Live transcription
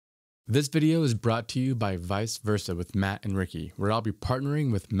This video is brought to you by Vice Versa with Matt and Ricky, where I'll be partnering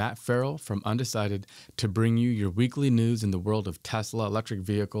with Matt Farrell from Undecided to bring you your weekly news in the world of Tesla electric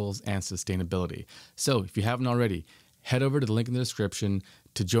vehicles and sustainability. So if you haven't already, head over to the link in the description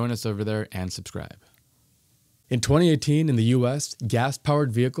to join us over there and subscribe. In 2018 in the US,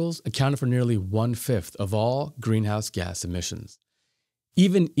 gas-powered vehicles accounted for nearly 1/5 of all greenhouse gas emissions.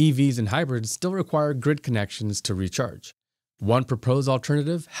 Even EVs and hybrids still require grid connections to recharge. One proposed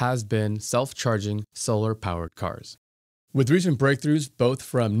alternative has been self-charging solar-powered cars. With recent breakthroughs both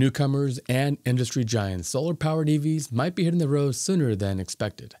from newcomers and industry giants, solar-powered EVs might be hitting the road sooner than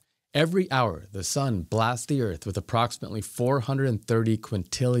expected. Every hour, the sun blasts the earth with approximately 430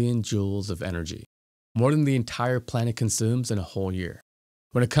 quintillion joules of energy, more than the entire planet consumes in a whole year.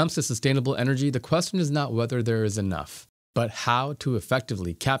 When it comes to sustainable energy, the question is not whether there is enough, but how to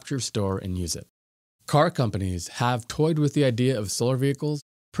effectively capture, store, and use it. Car companies have toyed with the idea of solar vehicles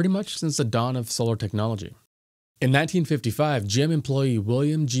pretty much since the dawn of solar technology. In 1955, GM employee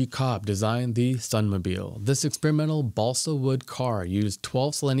William G. Cobb designed the Sunmobile. This experimental balsa wood car used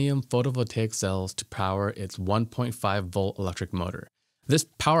 12 selenium photovoltaic cells to power its 1.5-volt electric motor. This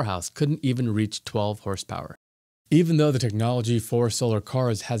powerhouse couldn't even reach 12 horsepower. Even though the technology for solar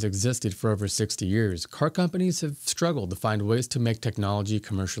cars has existed for over 60 years, car companies have struggled to find ways to make technology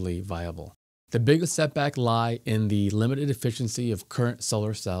commercially viable. The biggest setback lie in the limited efficiency of current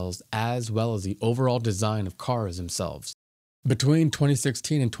solar cells as well as the overall design of cars themselves. Between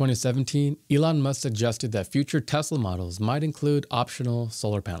 2016 and 2017, Elon Musk suggested that future Tesla models might include optional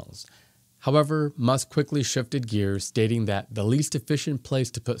solar panels. However, Musk quickly shifted gears, stating that the least efficient place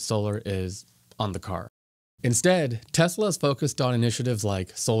to put solar is on the car. Instead, Tesla is focused on initiatives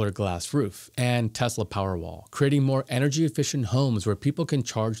like Solar Glass Roof and Tesla Powerwall, creating more energy-efficient homes where people can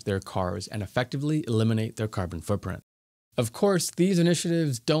charge their cars and effectively eliminate their carbon footprint. Of course, these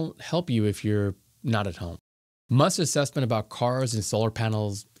initiatives don't help you if you're not at home. Musk's assessment about cars and solar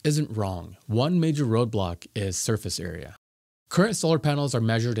panels isn't wrong. One major roadblock is surface area. Current solar panels are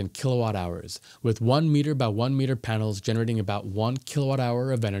measured in kilowatt hours, with 1 meter by 1 meter panels generating about 1 kilowatt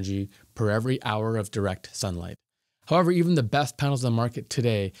hour of energy per every hour of direct sunlight. However, even the best panels on the market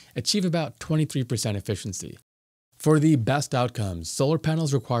today achieve about 23% efficiency. For the best outcomes, solar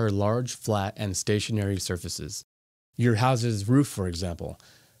panels require large, flat, and stationary surfaces. Your house's roof, for example.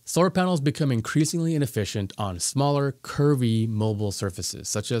 Solar panels become increasingly inefficient on smaller, curvy, mobile surfaces,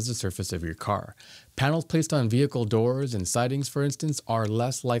 such as the surface of your car. Panels placed on vehicle doors and sidings, for instance, are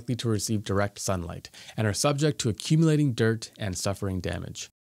less likely to receive direct sunlight and are subject to accumulating dirt and suffering damage.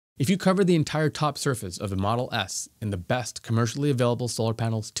 If you cover the entire top surface of a Model S in the best commercially available solar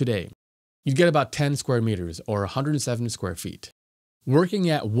panels today, you'd get about 10 square meters or 107 square feet. Working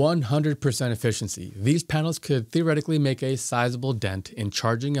at 100% efficiency, these panels could theoretically make a sizable dent in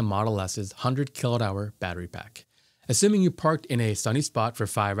charging a Model S's 100 kilowatt-hour battery pack. Assuming you parked in a sunny spot for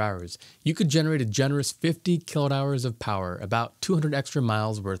 5 hours, you could generate a generous 50 kilowatt-hours of power, about 200 extra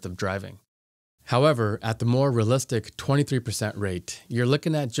miles worth of driving. However, at the more realistic 23% rate, you're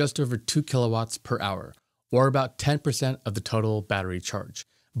looking at just over 2 kilowatts per hour, or about 10% of the total battery charge,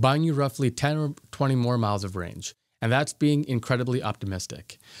 buying you roughly 10 or 20 more miles of range. And that's being incredibly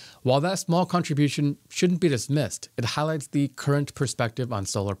optimistic. While that small contribution shouldn't be dismissed, it highlights the current perspective on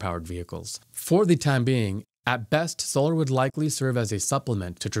solar-powered vehicles. For the time being, at best, solar would likely serve as a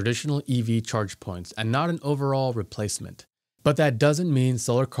supplement to traditional EV charge points and not an overall replacement. But that doesn't mean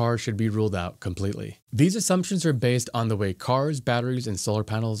solar cars should be ruled out completely. These assumptions are based on the way cars, batteries, and solar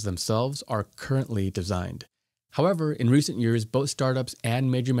panels themselves are currently designed. However, in recent years, both startups and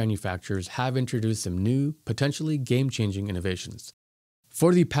major manufacturers have introduced some new, potentially game-changing innovations.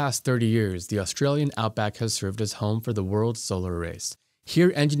 For the past 30 years, the Australian outback has served as home for the world's solar race.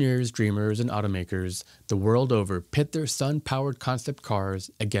 Here, engineers, dreamers, and automakers the world over pit their sun-powered concept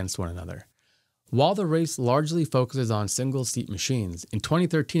cars against one another. While the race largely focuses on single-seat machines, in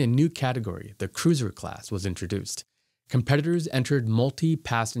 2013 a new category, the cruiser class, was introduced. Competitors entered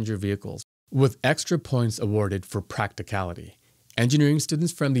multi-passenger vehicles, with extra points awarded for practicality. Engineering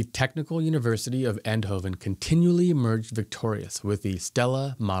students from the Technical University of Eindhoven continually emerged victorious with the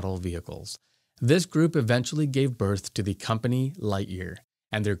Stella model vehicles. This group eventually gave birth to the company Lightyear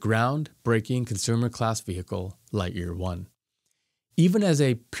and their ground-breaking consumer class vehicle, Lightyear 1. Even as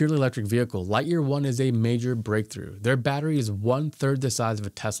a purely electric vehicle, Lightyear 1 is a major breakthrough. Their battery is 1/3 the size of a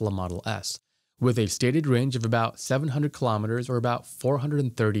Tesla Model S, with a stated range of about 700 kilometers or about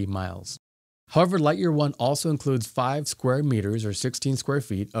 430 miles. However, Lightyear 1 also includes 5 square meters or 16 square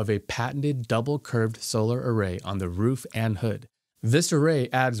feet of a patented double-curved solar array on the roof and hood. This array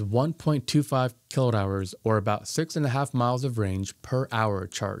adds 1.25 kilowatt-hours or about 6.5 miles of range per hour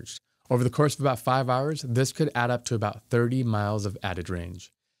charged, Over the course of about 5 hours, this could add up to about 30 miles of added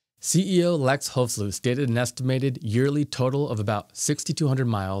range. CEO Lex Hofslu stated an estimated yearly total of about 6,200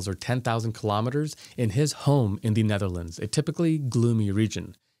 miles or 10,000 kilometers in his home in the Netherlands, a typically gloomy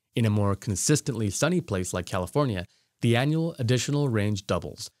region. In a more consistently sunny place like California, the annual additional range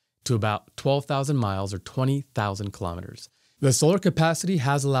doubles to about 12,000 miles or 20,000 kilometers. The solar capacity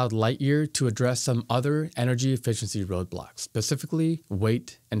has allowed Lightyear to address some other energy efficiency roadblocks, specifically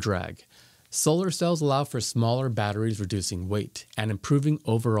weight and drag. Solar cells allow for smaller batteries, reducing weight and improving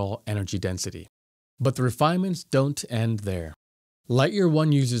overall energy density. But the refinements don't end there. Lightyear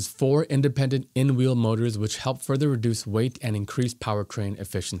 1 uses 4 independent in-wheel motors which help further reduce weight and increase powertrain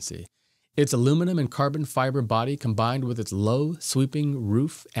efficiency. Its aluminum and carbon fiber body combined with its low, sweeping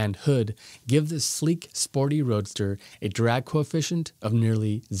roof and hood give this sleek, sporty roadster a drag coefficient of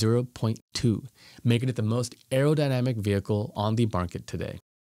nearly 0.2, making it the most aerodynamic vehicle on the market today.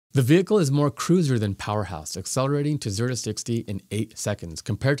 The vehicle is more cruiser than powerhouse, accelerating to 0 to 60 in 8 seconds,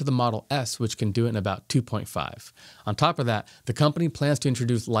 compared to the Model S, which can do it in about 2.5. On top of that, the company plans to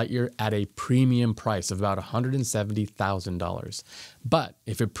introduce Lightyear at a premium price of about $170,000. But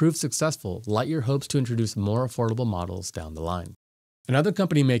if it proves successful, Lightyear hopes to introduce more affordable models down the line. Another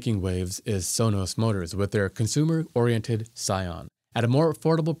company making waves is Sonos Motors with their consumer-oriented Scion. At a more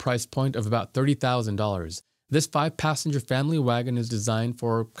affordable price point of about $30,000, this 5-passenger family wagon is designed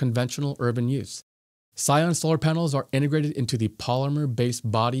for conventional urban use. Scion solar panels are integrated into the polymer-based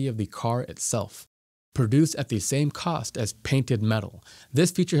body of the car itself, produced at the same cost as painted metal.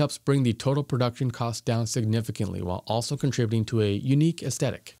 This feature helps bring the total production cost down significantly while also contributing to a unique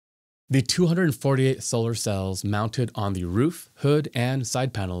aesthetic. The 248 solar cells mounted on the roof, hood, and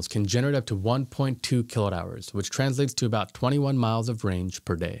side panels can generate up to 1.2 kilowatt-hours, which translates to about 21 miles of range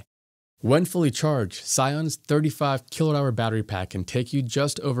per day. When fully charged, Scion's 35 kilowatt-hour battery pack can take you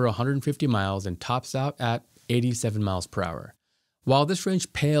just over 150 miles and tops out at 87 miles per hour. While this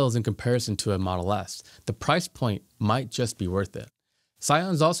range pales in comparison to a Model S, the price point might just be worth it.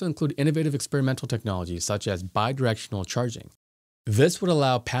 Scions also include innovative experimental technologies such as bidirectional charging. This would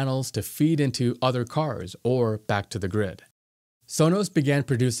allow panels to feed into other cars or back to the grid. Sonos began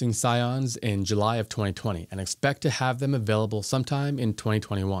producing Scions in July of 2020 and expect to have them available sometime in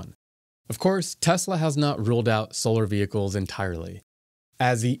 2021. Of course, Tesla has not ruled out solar vehicles entirely.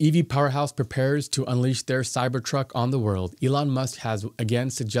 As the EV powerhouse prepares to unleash their cybertruck on the world, Elon Musk has again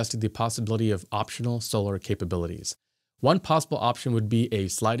suggested the possibility of optional solar capabilities. One possible option would be a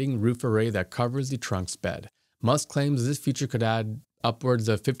sliding roof array that covers the trunk's bed. Musk claims this feature could add upwards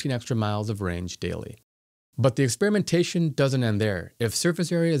of 15 extra miles of range daily. But the experimentation doesn't end there. If surface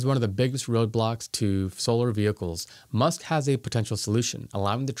area is one of the biggest roadblocks to solar vehicles, Musk has a potential solution,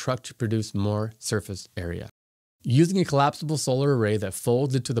 allowing the truck to produce more surface area. Using a collapsible solar array that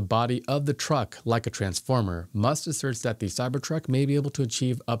folds into the body of the truck like a transformer, Musk asserts that the Cybertruck may be able to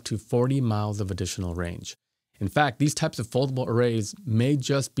achieve up to 40 miles of additional range. In fact, these types of foldable arrays may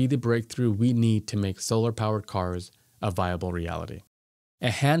just be the breakthrough we need to make solar-powered cars a viable reality. A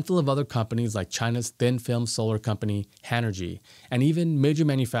handful of other companies like China's thin-film solar company Hanergy and even major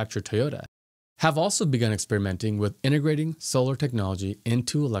manufacturer Toyota have also begun experimenting with integrating solar technology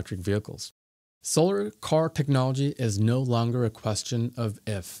into electric vehicles. Solar car technology is no longer a question of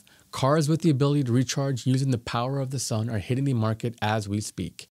if. Cars with the ability to recharge using the power of the sun are hitting the market as we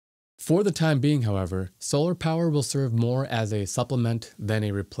speak. For the time being, however, solar power will serve more as a supplement than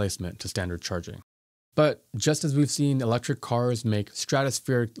a replacement to standard charging. But just as we've seen electric cars make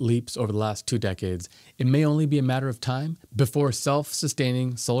stratospheric leaps over the last 2 decades, it may only be a matter of time before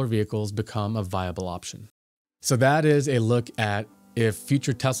self-sustaining solar vehicles become a viable option. So that is a look at if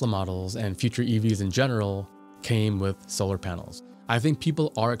future Tesla models and future EVs in general came with solar panels. I think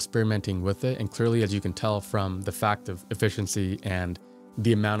people are experimenting with it, and clearly, as you can tell from the fact of efficiency and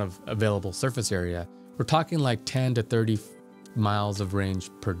the amount of available surface area, we're talking like 10 to 30 miles of range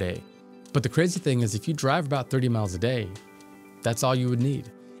per day. But the crazy thing is if you drive about 30 miles a day, that's all you would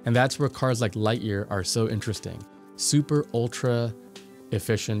need. And that's where cars like Lightyear are so interesting. Super ultra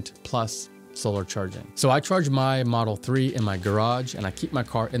efficient plus solar charging. So I charge my Model 3 in my garage and I keep my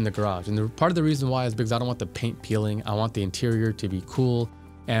car in the garage. And part of the reason why is because I don't want the paint peeling. I want the interior to be cool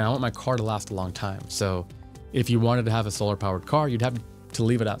and I want my car to last a long time. So if you wanted to have a solar powered car, you'd have to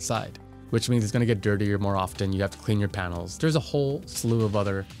leave it outside, which means it's going to get dirtier more often. You have to clean your panels. There's a whole slew of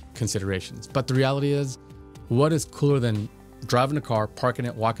other considerations. But the reality is, what is cooler than driving a car, parking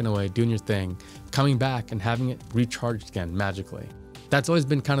it, walking away, doing your thing, coming back and having it recharged again magically? That's always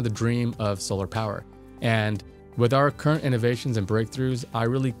been kind of the dream of solar power. And with our current innovations and breakthroughs, I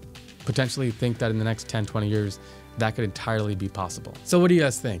really potentially think that in the next 10, 20 years, that could entirely be possible. So what do you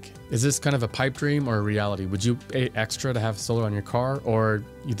guys think? Is this kind of a pipe dream or a reality? Would you pay extra to have solar on your car, or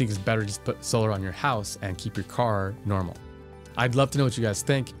you think it's better just put solar on your house and keep your car normal? I'd love to know what you guys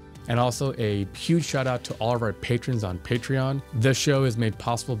think. And also a huge shout out to all of our patrons on Patreon. This show is made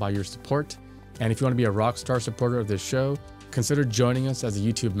possible by your support. And if you want to be a rockstar supporter of this show, consider joining us as a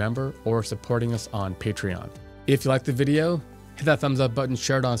YouTube member or supporting us on Patreon. If you like the video, hit that thumbs up button,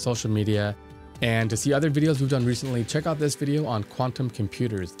 share it on social media. And to see other videos we've done recently, check out this video on quantum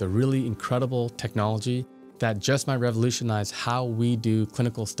computers, the really incredible technology that just might revolutionize how we do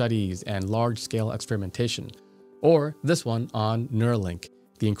clinical studies and large-scale experimentation. Or this one on Neuralink,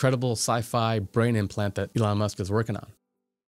 the incredible sci-fi brain implant that Elon Musk is working on.